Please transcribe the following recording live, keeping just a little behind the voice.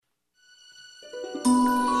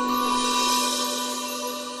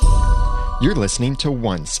You're listening to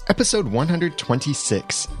Once, episode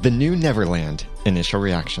 126, The New Neverland, Initial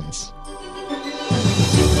Reactions.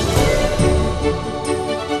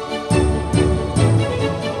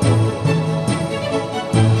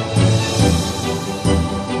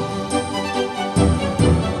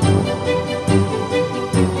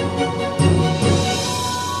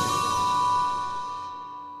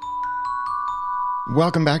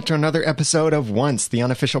 Welcome back to another episode of Once, the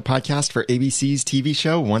unofficial podcast for ABC's TV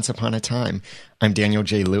show Once Upon a Time. I'm Daniel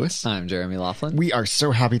J. Lewis. I'm Jeremy Laughlin. We are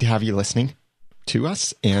so happy to have you listening to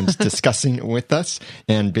us and discussing with us.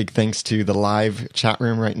 And big thanks to the live chat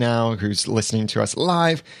room right now who's listening to us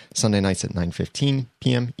live Sunday nights at 9:15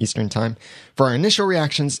 p.m. Eastern Time. For our initial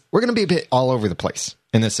reactions, we're going to be a bit all over the place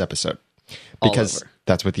in this episode because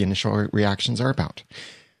that's what the initial reactions are about.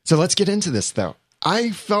 So let's get into this, though.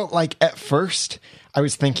 I felt like at first I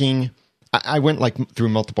was thinking, I went through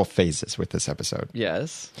multiple phases with this episode.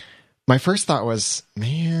 Yes. My first thought was,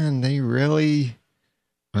 man, they really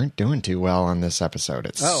aren't doing too well on this episode.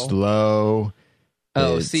 It's slow.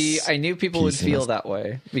 See, I knew people would feel that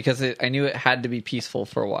way because I knew it had to be peaceful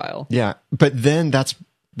for a while. Yeah, but then that's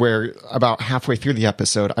where about halfway through the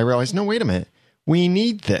episode, I realized, no, wait a minute. We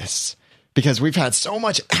need this. Because we've had so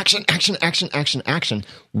much action.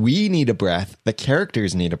 We need a breath. The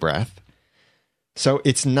characters need a breath. So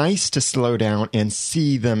it's nice to slow down and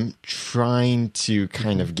see them trying to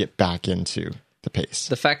kind of get back into the pace.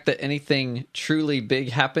 The fact that anything truly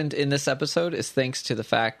big happened in this episode is thanks to the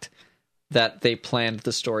fact that they planned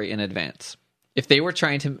the story in advance. If they were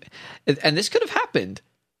trying to... And this could have happened.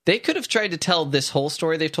 They could have tried to tell this whole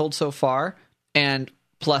story they've told so far, and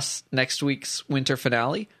plus next week's winter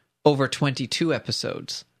finale... over 22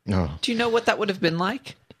 episodes. Oh. Do you know what that would have been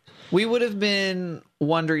like? We would have been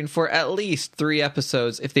wondering for at least 3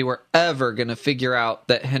 episodes if they were ever going to figure out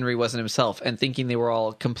that Henry wasn't himself and thinking they were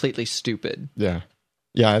all completely stupid. Yeah.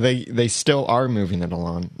 Yeah, they still are moving it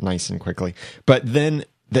along nice and quickly. But then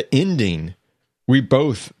the ending, we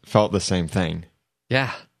both felt the same thing.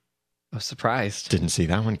 Yeah. I was surprised. Didn't see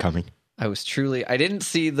that one coming. I didn't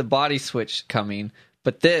see the body switch coming,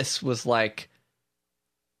 but this was like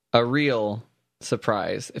a real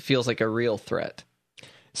surprise. It feels like a real threat.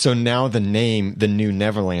 So now the name, The New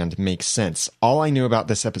Neverland, makes sense. All I knew about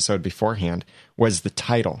this episode beforehand was the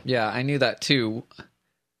title. Yeah, I knew that too.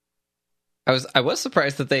 I was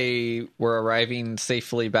surprised that they were arriving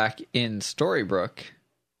safely back in Storybrooke,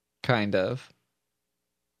 kind of.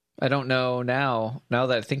 I don't know now. Now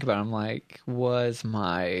that I think about it, I'm like, was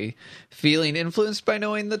my feeling influenced by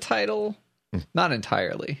knowing the title? Not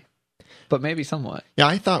entirely. But maybe somewhat. Yeah,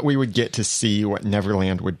 I thought we would get to see what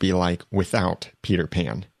Neverland would be like without Peter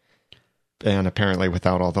Pan. And apparently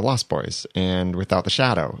without all the Lost Boys and without the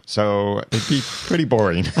Shadow. So it'd be pretty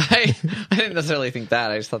boring. I didn't necessarily think that.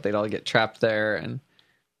 I just thought they'd all get trapped there and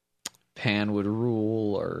Pan would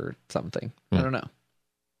rule or something. I don't know.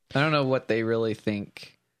 I don't know what they really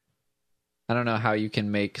think. I don't know how you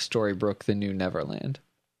can make Storybrooke the new Neverland.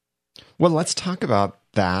 Well, let's talk about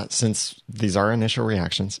that since these are initial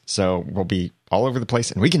reactions. So we'll be all over the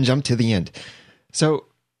place and we can jump to the end. So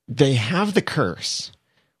they have the curse,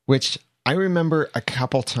 which I remember a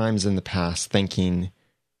couple times in the past thinking,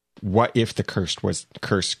 what if the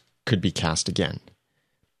curse could be cast again?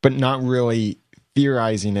 But not really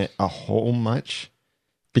theorizing it a whole much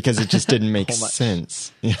because it just didn't make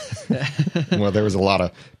sense. Well, there was a lot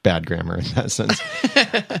of bad grammar in that sense.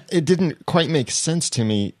 It didn't quite make sense to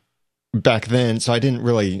me back then, so I didn't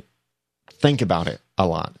really think about it a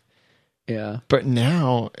lot. Yeah. But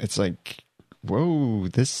now it's like, whoa,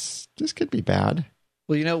 this could be bad.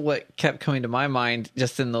 Well, you know what kept coming to my mind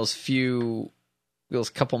just in those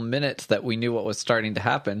couple minutes that we knew what was starting to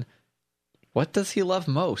happen? What does he love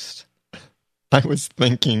most? I was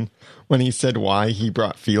thinking when he said why he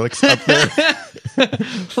brought Felix up there.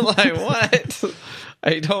 Like, what?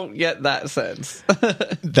 I don't get that sense.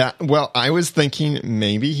 I was thinking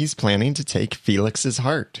maybe he's planning to take Felix's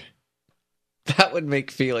heart. That would make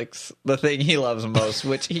Felix the thing he loves most,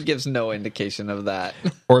 which he gives no indication of that.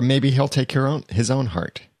 Or maybe he'll take his own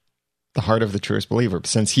heart. The heart of the truest believer,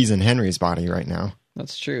 since he's in Henry's body right now.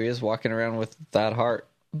 That's true. He is walking around with that heart.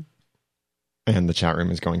 And the chat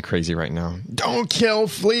room is going crazy right now. Don't kill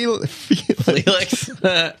Felix.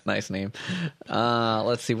 Nice name.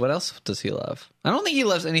 Let's see. What else does he love? I don't think he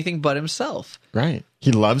loves anything but himself. Right.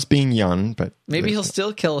 He loves being young, but... Maybe he'll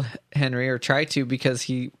still kill Henry or try to because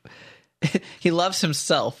he loves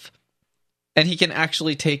himself. And he can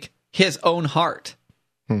actually take his own heart.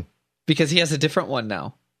 Because he has a different one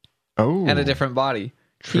now. Oh. And a different body.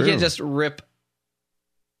 True. He can just rip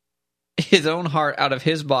his own heart out of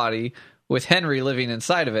his body with Henry living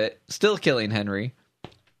inside of it, still killing Henry,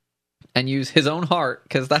 and use his own heart,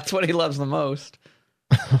 because that's what he loves the most.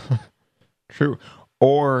 True.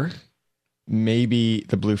 Or maybe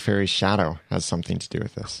the Blue Fairy's shadow has something to do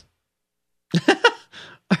with this.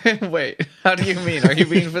 Wait, how do you mean? Are you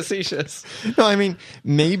being facetious? No, I mean,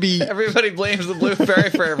 maybe... Everybody blames the Blue Fairy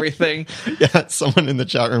for everything. Yeah, someone in the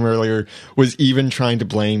chat room earlier was even trying to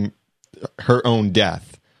blame her own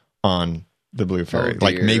death on the Blue Fairy. Oh,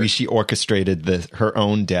 like maybe she orchestrated her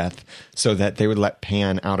own death so that they would let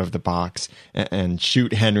Pan out of the box and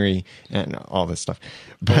shoot Henry and all this stuff.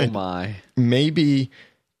 But oh my. Maybe...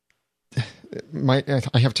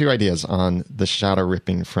 I have two ideas on the shadow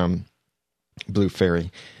ripping from Blue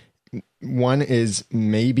Fairy. One is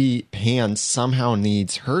maybe Pan somehow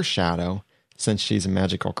needs her shadow, since she's a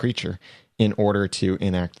magical creature, in order to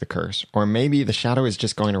enact the curse. Or maybe the shadow is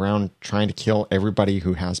just going around trying to kill everybody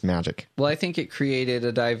who has magic. Well, I think it created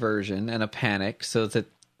a diversion and a panic so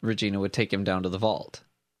that Regina would take him down to the vault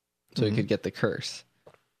so he could get the curse.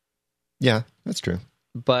 Yeah, that's true.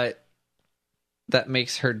 But that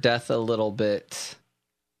makes her death a little bit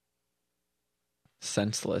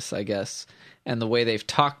senseless, I guess. And the way they've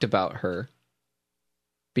talked about her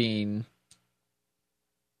being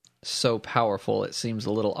so powerful, it seems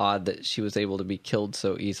a little odd that she was able to be killed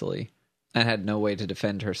so easily and had no way to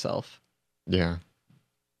defend herself. Yeah.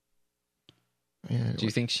 Do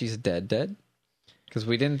you think she's dead? Because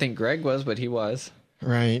we didn't think Greg was, but he was.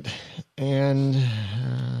 Right. And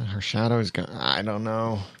her shadow is gone. I don't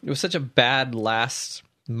know. It was such a bad last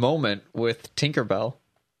moment with Tinkerbell.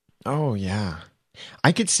 Oh, yeah.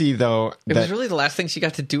 I could see, though... It was really the last thing she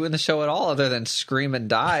got to do in the show at all, other than scream and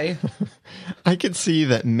die. I could see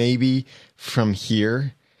that maybe from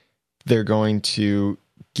here, they're going to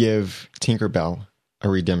give Tinkerbell a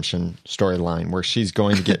redemption storyline where she's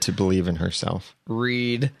going to get to believe in herself.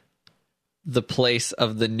 Read the place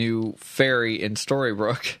of the new fairy in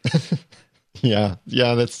Storybrooke. Yeah,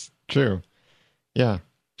 that's true. Yeah,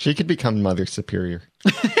 she could become Mother Superior.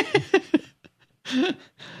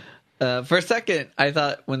 For a second, I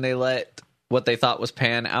thought when they let what they thought was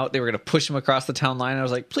Pan out, they were going to push him across the town line. I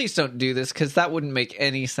was like, please don't do this, because that wouldn't make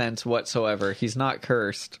any sense whatsoever. He's not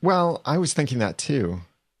cursed. Well, I was thinking that too.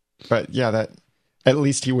 But yeah, that at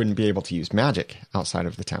least he wouldn't be able to use magic outside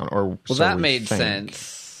of the town. Well, that made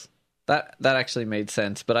sense. That actually made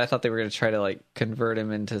sense, but I thought they were going to try to like convert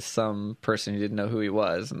him into some person who didn't know who he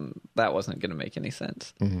was, and that wasn't going to make any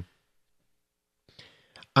sense. Mm-hmm.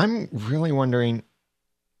 I'm really wondering,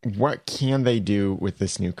 what can they do with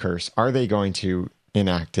this new curse? Are they going to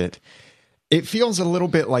enact it? It feels a little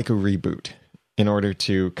bit like a reboot in order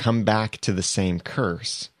to come back to the same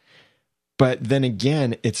curse. But then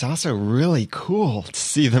again, it's also really cool to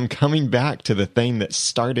see them coming back to the thing that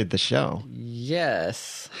started the show.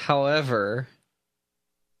 Yes. However,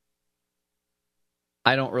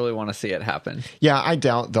 I don't really want to see it happen. Yeah, I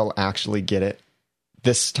doubt they'll actually get it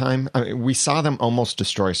this time. I mean, we saw them almost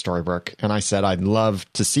destroy Storybrooke, and I said I'd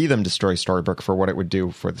love to see them destroy Storybrooke for what it would do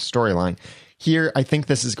for the storyline. Here, I think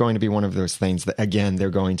this is going to be one of those things that, again,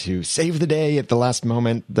 they're going to save the day at the last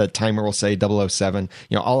moment. The timer will say 007,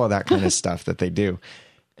 all of that kind of stuff that they do.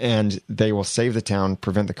 And they will save the town,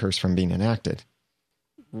 prevent the curse from being enacted.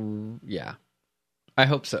 Yeah, I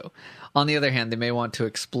hope so. On the other hand, they may want to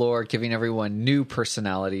explore giving everyone new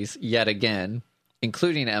personalities yet again,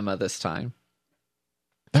 including Emma this time.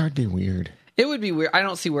 That would be weird. It would be weird. I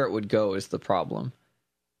don't see where it would go is the problem.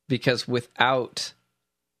 Because without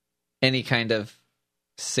any kind of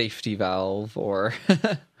safety valve or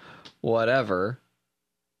whatever,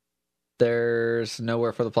 there's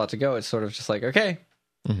nowhere for the plot to go. It's sort of just like, okay,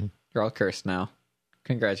 you're all cursed now.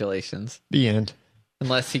 Congratulations. The end.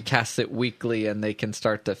 Unless he casts it weekly and they can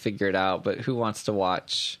start to figure it out. But who wants to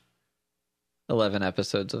watch 11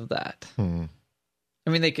 episodes of that? I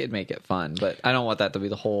mean, they could make it fun, but I don't want that to be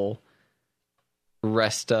the whole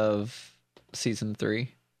rest of season 3.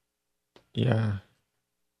 Yeah.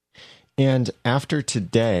 And after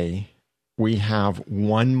today, we have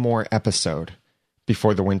one more episode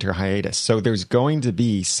before the winter hiatus. So there's going to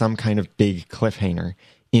be some kind of big cliffhanger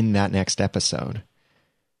in that next episode.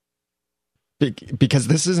 Because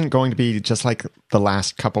this isn't going to be just like the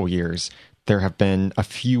last couple years. There have been a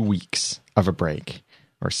few weeks of a break,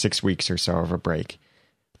 or 6 weeks or so of a break.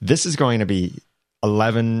 This is going to be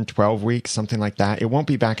 11, 12 weeks, something like that. It won't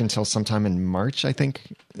be back until sometime in March, I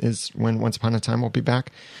think, is when Once Upon a Time will be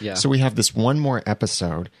back. Yeah. So we have this one more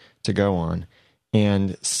episode to go on,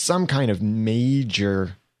 and some kind of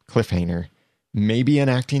major cliffhanger, maybe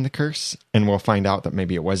enacting the curse, and we'll find out that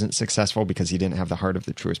maybe it wasn't successful because he didn't have the heart of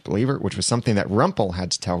the truest believer, which was something that Rumpel had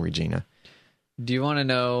to tell Regina. Do you want to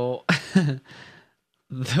know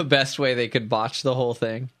the best way they could botch the whole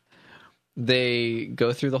thing? They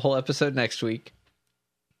go through the whole episode next week.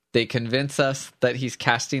 They convince us that he's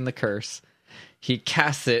casting the curse. He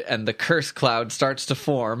casts it, and the curse cloud starts to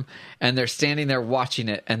form, and they're standing there watching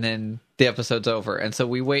it, and then the episode's over. And so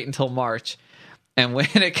we wait until March, and when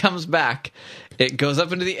it comes back, it goes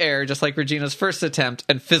up into the air, just like Regina's first attempt,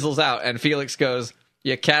 and fizzles out, and Felix goes,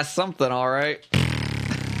 "You cast something, all right."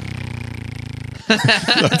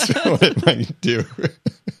 That's what it might do.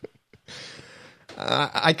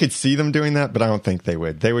 I could see them doing that, but I don't think they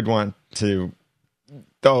would. They would want to...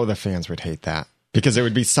 Oh, the fans would hate that. Because it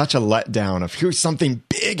would be such a letdown of here's something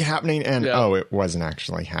big happening and oh, it wasn't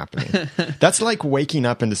actually happening. That's like waking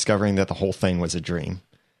up and discovering that the whole thing was a dream.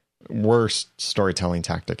 Worst storytelling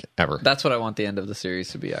tactic ever. That's what I want the end of the series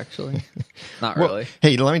to be, actually. Not really. Well,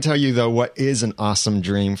 hey, let me tell you, though, what is an awesome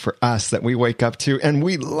dream for us that we wake up to. And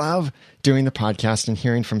we love doing the podcast and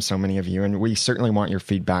hearing from so many of you. And we certainly want your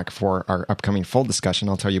feedback for our upcoming full discussion.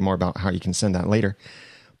 I'll tell you more about how you can send that later.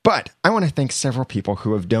 But I want to thank several people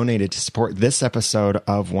who have donated to support this episode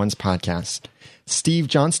of One's Podcast. Steve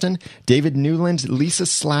Johnston, David Newland, Lisa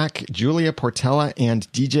Slack, Julia Portella,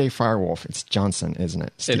 and DJ Firewolf. It's Johnson, isn't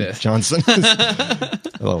it? Steve it is. Johnson. A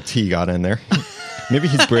little T got in there. Maybe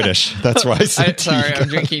he's British. That's why I said T. Sorry, I'm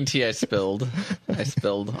drinking tea. I spilled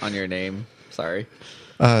on your name. Sorry.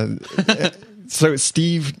 So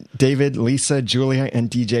Steve, David, Lisa, Julia, and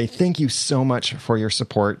DJ, thank you so much for your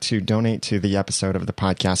support to donate to the episode of the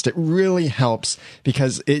podcast. It really helps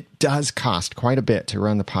because it does cost quite a bit to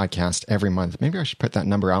run the podcast every month. Maybe I should put that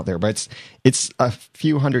number out there, but it's a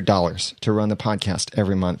few $100s to run the podcast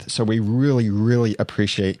every month. So we really, really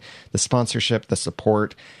appreciate the sponsorship, the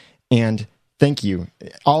support, and thank you.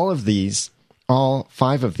 All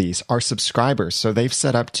 5 of these are subscribers, so they've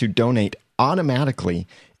set up to donate automatically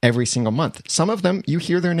every single month. Some of them, you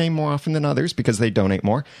hear their name more often than others because they donate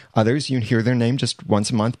more. Others, you hear their name just once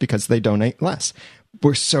a month because they donate less.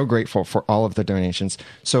 We're so grateful for all of the donations.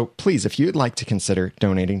 So please, if you'd like to consider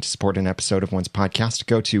donating to support an episode of One's Podcast,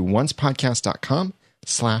 go to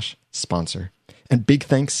onespodcast.com/sponsor. And big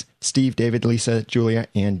thanks, Steve, David, Lisa, Julia,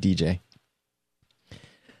 and DJ.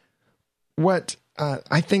 What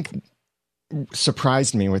I think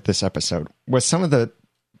surprised me with this episode was some of the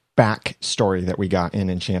backstory that we got in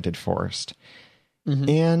Enchanted Forest. Mm-hmm.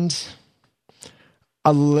 And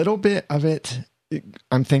a little bit of it,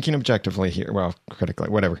 I'm thinking objectively here, well, critically,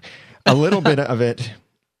 whatever. A little bit of it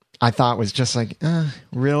I thought was just like,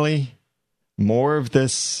 really? More of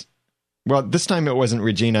this? Well, this time it wasn't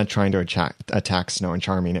Regina trying to attack Snow and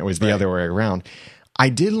Charming. It was the other way around. I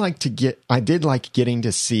did like getting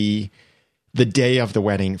to see the day of the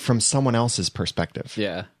wedding from someone else's perspective.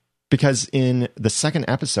 Yeah. Because in the second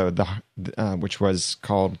episode, which was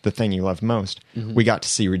called The Thing You Love Most, mm-hmm. we got to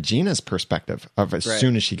see Regina's perspective of as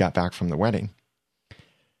soon as she got back from the wedding.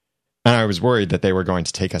 And I was worried that they were going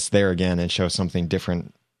to take us there again and show something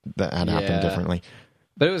different that had happened differently.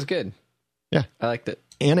 But it was good. Yeah. I liked it.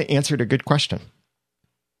 And it answered a good question.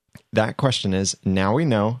 That question is, now we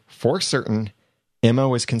know for certain Emma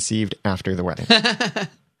was conceived after the wedding.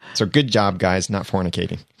 So good job, guys, not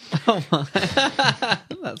fornicating. Oh my.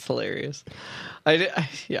 That's hilarious.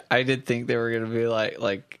 I did think they were going to be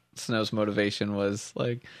like Snow's motivation was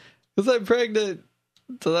like, because I'm pregnant,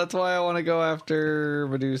 so that's why I want to go after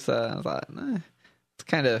Medusa. I thought, it's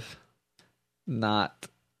kind of not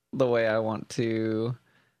the way I want to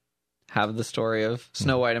have the story of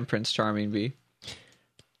Snow White and Prince Charming be.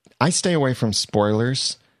 I stay away from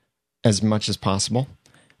spoilers as much as possible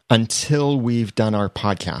until we've done our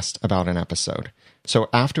podcast about an episode. So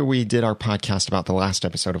after we did our podcast about the last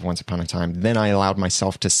episode of Once Upon a Time, then I allowed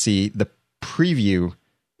myself to see the preview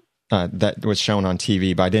that was shown on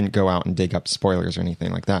TV, but I didn't go out and dig up spoilers or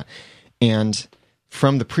anything like that. And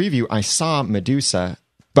from the preview, I saw Medusa,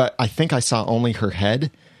 but I think I saw only her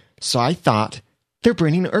head. So I thought, they're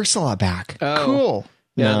bringing Ursula back. Oh. Cool.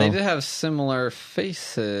 Yeah, No. they did have similar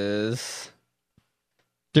faces.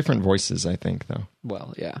 Different voices, I think, though.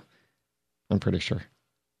 Well, yeah. I'm pretty sure.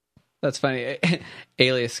 That's funny.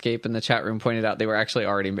 Aliascape in the chat room pointed out they were actually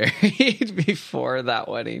already married before that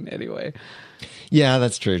wedding anyway. Yeah,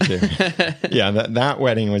 that's true, too. Yeah, that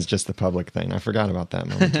wedding was just the public thing. I forgot about that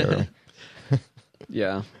momentarily.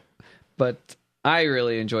 Yeah. But I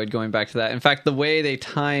really enjoyed going back to that. In fact, the way they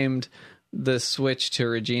timed the switch to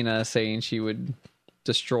Regina saying she would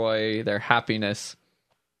destroy their happiness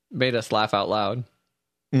made us laugh out loud.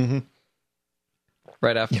 Mm-hmm.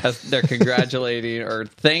 Right after as they're congratulating or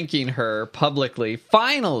thanking her publicly.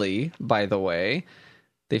 Finally, by the way,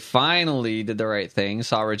 They finally did the right thing.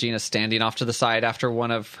 Saw Regina standing off to the side after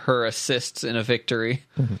one of her assists in a victory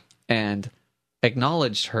and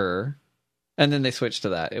acknowledged her. And then they switched to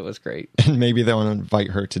that. It was great. And maybe they'll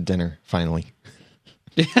invite her to dinner, finally.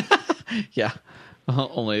 Yeah.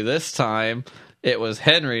 Only this time, it was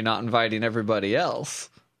Henry not inviting everybody else.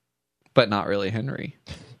 But not really Henry.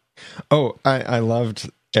 Oh, I loved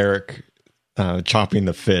Eric chopping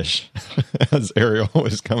the fish as Ariel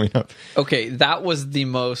was coming up. Okay, that was the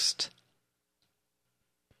most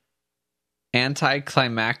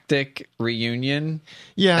anticlimactic reunion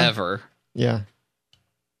ever. Yeah.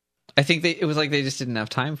 I think it was like they just didn't have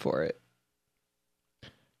time for it.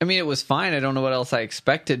 I mean, it was fine. I don't know what else I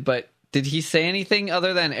expected, but did he say anything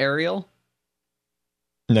other than Ariel?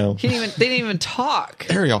 No. They didn't even talk.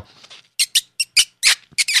 Ariel.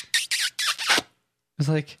 It was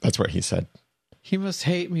like... That's what he said. He must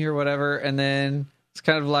hate me or whatever. And then it's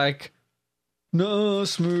kind of like, no,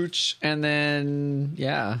 smooch. And then,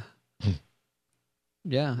 yeah.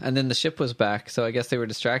 Yeah. And then the ship was back. So I guess they were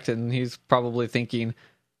distracted. And he's probably thinking,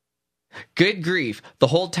 good grief. The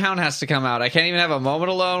whole town has to come out. I can't even have a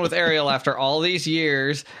moment alone with Ariel after all these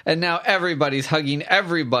years. And now everybody's hugging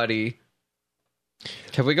everybody.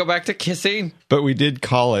 Can we go back to kissing? But we did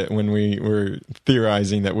call it when we were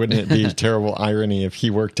theorizing that wouldn't it be terrible irony if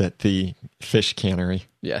he worked at the fish cannery?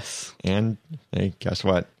 Yes. And hey, guess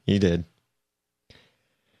what? He did.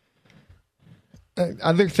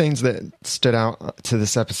 Other things that stood out to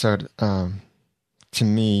this episode, to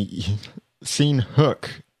me, seeing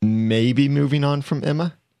Hook maybe moving on from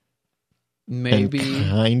Emma. Maybe.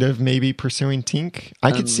 And kind of maybe pursuing Tink.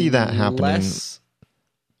 I could see that happening. Unless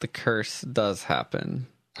the curse does happen.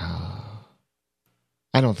 I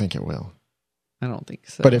don't think it will. I don't think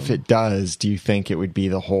so. But if it does, do you think it would be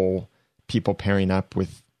the whole people pairing up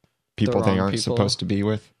with people they aren't supposed to be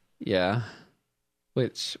with? Yeah.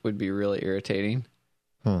 Which would be really irritating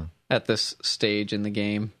at this stage in the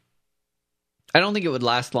game. I don't think it would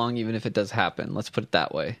last long even if it does happen. Let's put it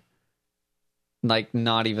that way. Like,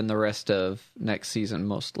 not even the rest of next season,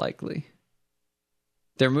 most likely.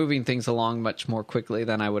 They're moving things along much more quickly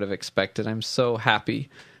than I would have expected. I'm so happy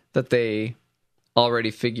that they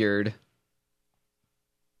already figured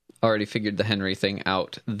the Henry thing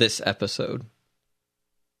out this episode.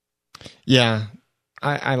 Yeah.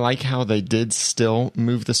 I like how they did still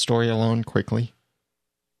move the story along quickly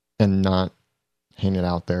and not hang it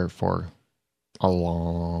out there for a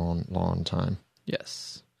long, long time.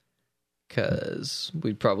 Yes. Because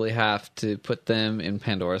we'd probably have to put them in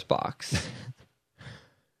Pandora's box.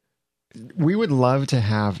 We would love to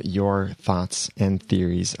have your thoughts and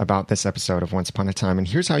theories about this episode of Once Upon a Time, and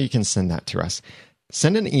here's how you can send that to us.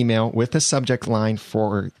 Send an email with the subject line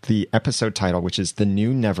for the episode title, which is The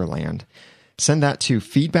New Neverland. Send that to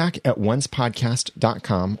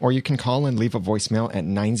feedback@oncepodcast.com, or you can call and leave a voicemail at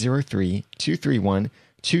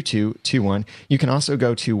 903-231-2221. You can also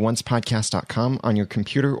go to oncepodcast.com on your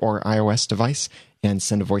computer or iOS device and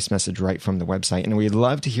send a voice message right from the website. And we'd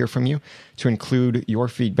love to hear from you to include your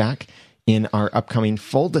feedback in our upcoming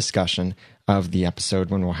full discussion of the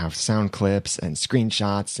episode when we'll have sound clips and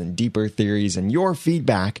screenshots and deeper theories and your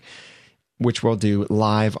feedback, which we'll do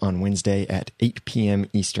live on Wednesday at 8 p.m.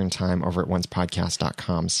 Eastern Time over at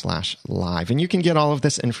oncepodcast.com/live. And you can get all of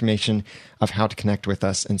this information of how to connect with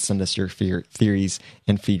us and send us your theories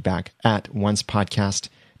and feedback at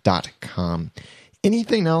oncepodcast.com.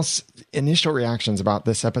 Anything else? Initial reactions about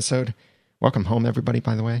this episode? Welcome home, everybody,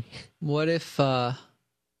 by the way. What if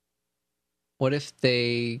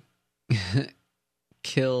they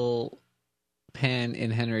kill Pan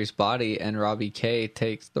in Henry's body and Robbie K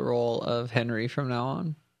takes the role of Henry from now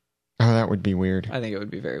on? Oh, that would be weird. I think it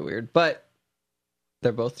would be very weird, but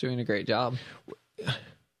they're both doing a great job.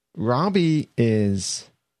 Robbie is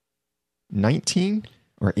 19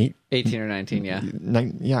 or 18 or 19, yeah.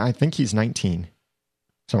 Yeah, I think he's 19.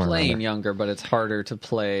 Playing younger, but it's harder to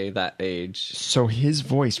play that age. So his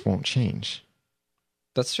voice won't change.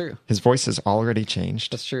 That's true. His voice has already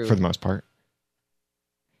changed. That's true. For the most part.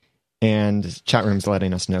 And chat room's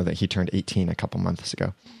letting us know that he turned 18 a couple months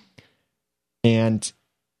ago. And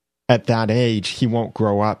at that age, he won't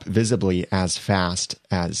grow up visibly as fast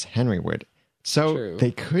as Henry would. So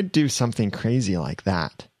they could do something crazy like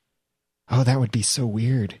that. Oh, that would be so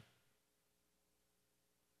weird.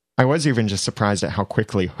 I was even just surprised at how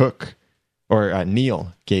quickly Hook or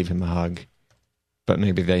Neil gave him a hug. But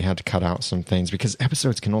maybe they had to cut out some things because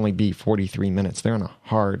episodes can only be 43 minutes. They're on a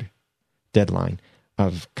hard deadline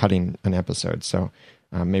of cutting an episode. So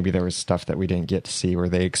maybe there was stuff that we didn't get to see where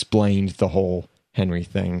they explained the whole Henry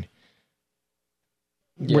thing.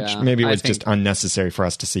 Yeah, which maybe was just unnecessary for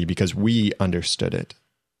us to see because we understood it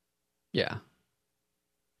Yeah.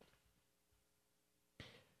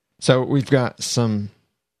 So we've got some,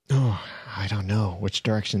 I don't know which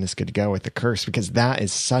direction this could go with the curse, because that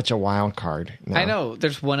is such a wild card. now. I know.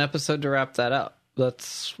 There's one episode to wrap that up.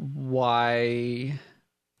 That's why...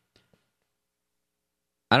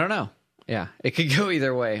 I don't know. Yeah, it could go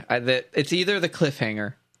either way. It's either the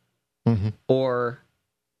cliffhanger or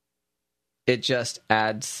it just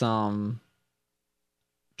adds some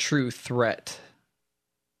true threat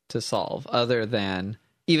to solve, other than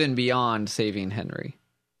even beyond saving Henry.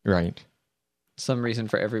 Right. Some reason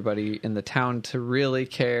for everybody in the town to really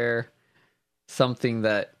care, something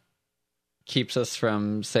that keeps us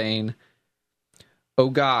from saying, oh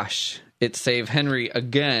gosh, it saved Henry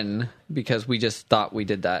again, because we just thought we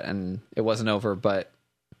did that and it wasn't over. But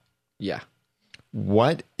yeah.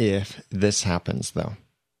 What if this happens, though?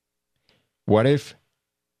 What if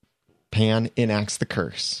Pan enacts the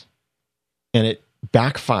curse and it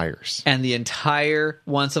backfires? And the entire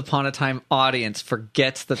Once Upon a Time audience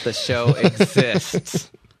forgets that the show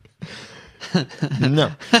exists.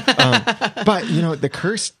 No. But, the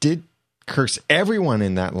curse did curse everyone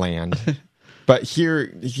in that land. But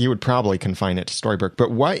here, he would probably confine it to Storybrooke.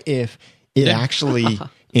 But what if it actually,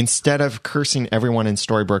 instead of cursing everyone in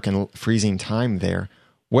Storybrooke and freezing time there,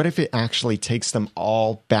 what if it actually takes them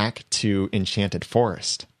all back to Enchanted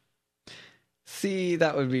Forest? See,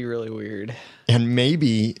 that would be really weird. And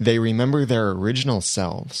maybe they remember their original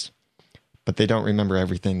selves, but they don't remember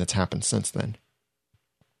everything that's happened since then.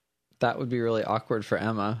 That would be really awkward for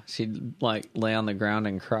Emma. She'd lay on the ground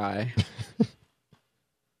and cry.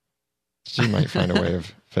 She might find a way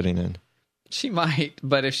of fitting in. She might,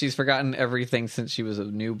 but if she's forgotten everything since she was a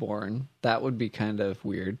newborn, that would be kind of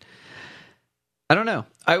weird. I don't know.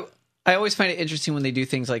 I always find it interesting when they do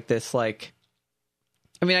things like this. I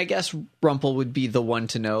guess Rumple would be the one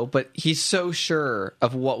to know, but he's so sure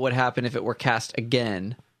of what would happen if it were cast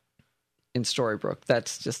again in Storybrooke.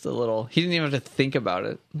 That's just a little... He didn't even have to think about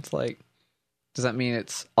it. It's like, does that mean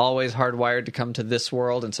it's always hardwired to come to this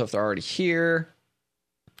world? And so if they're already here,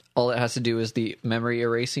 all it has to do is the memory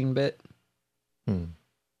erasing bit? I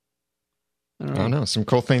don't know. Some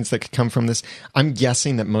cool things that could come from this. I'm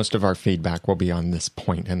guessing that most of our feedback will be on this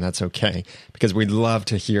point, and that's okay, because we'd love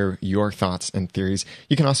to hear your thoughts and theories.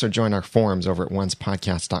 You can also join our forums over at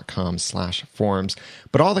oncepodcast.com/forums.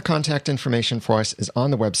 But all the contact information for us is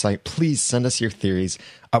on the website. Please send us your theories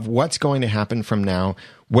of what's going to happen from now.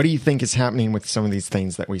 What do you think is happening with some of these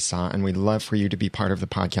things that we saw? And we'd love for you to be part of the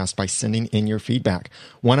podcast by sending in your feedback.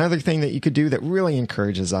 One other thing that you could do that really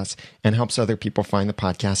encourages us and helps other people find the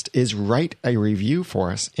podcast is write a review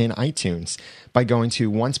for us in iTunes by going to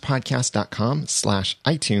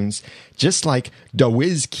oncepodcast.com/iTunes, just like the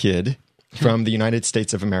Whiz Kid from the United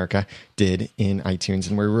States of America did in iTunes.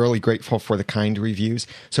 And we're really grateful for the kind reviews.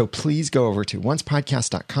 So please go over to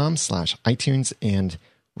oncepodcast.com/iTunes and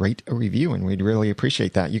rate a review, and we'd really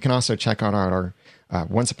appreciate that. You can also check out our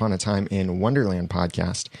Once Upon a Time in Wonderland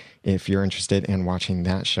podcast if you're interested in watching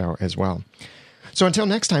that show as well. So until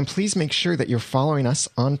next time, please make sure that you're following us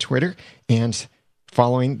on Twitter and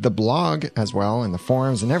following the blog as well, and the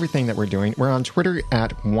forums and everything that we're doing. We're on Twitter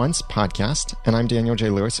at Once Podcast, and I'm Daniel J.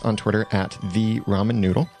 Lewis on Twitter at The Ramen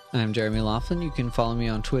Noodle. I'm Jeremy Laughlin. You can follow me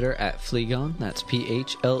on Twitter at Phlegon. That's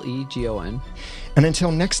PHLEGON. And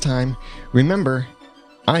until next time, remember,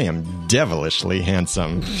 I am devilishly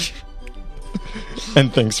handsome.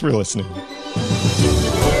 And thanks for listening.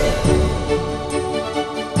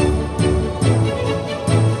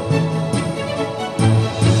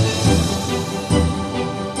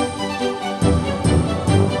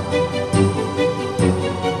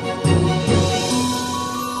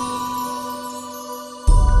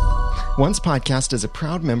 Once Podcast is a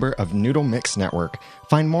proud member of Noodle Mix Network.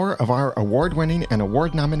 Find more of our award-winning and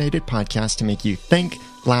award-nominated podcasts to make you think,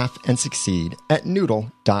 laugh, and succeed at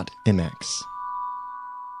noodle.mx.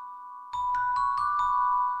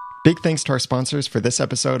 Big thanks to our sponsors for this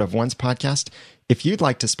episode of Once Podcast. If you'd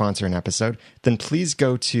like to sponsor an episode, then please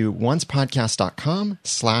go to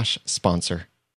oncepodcast.com/sponsor.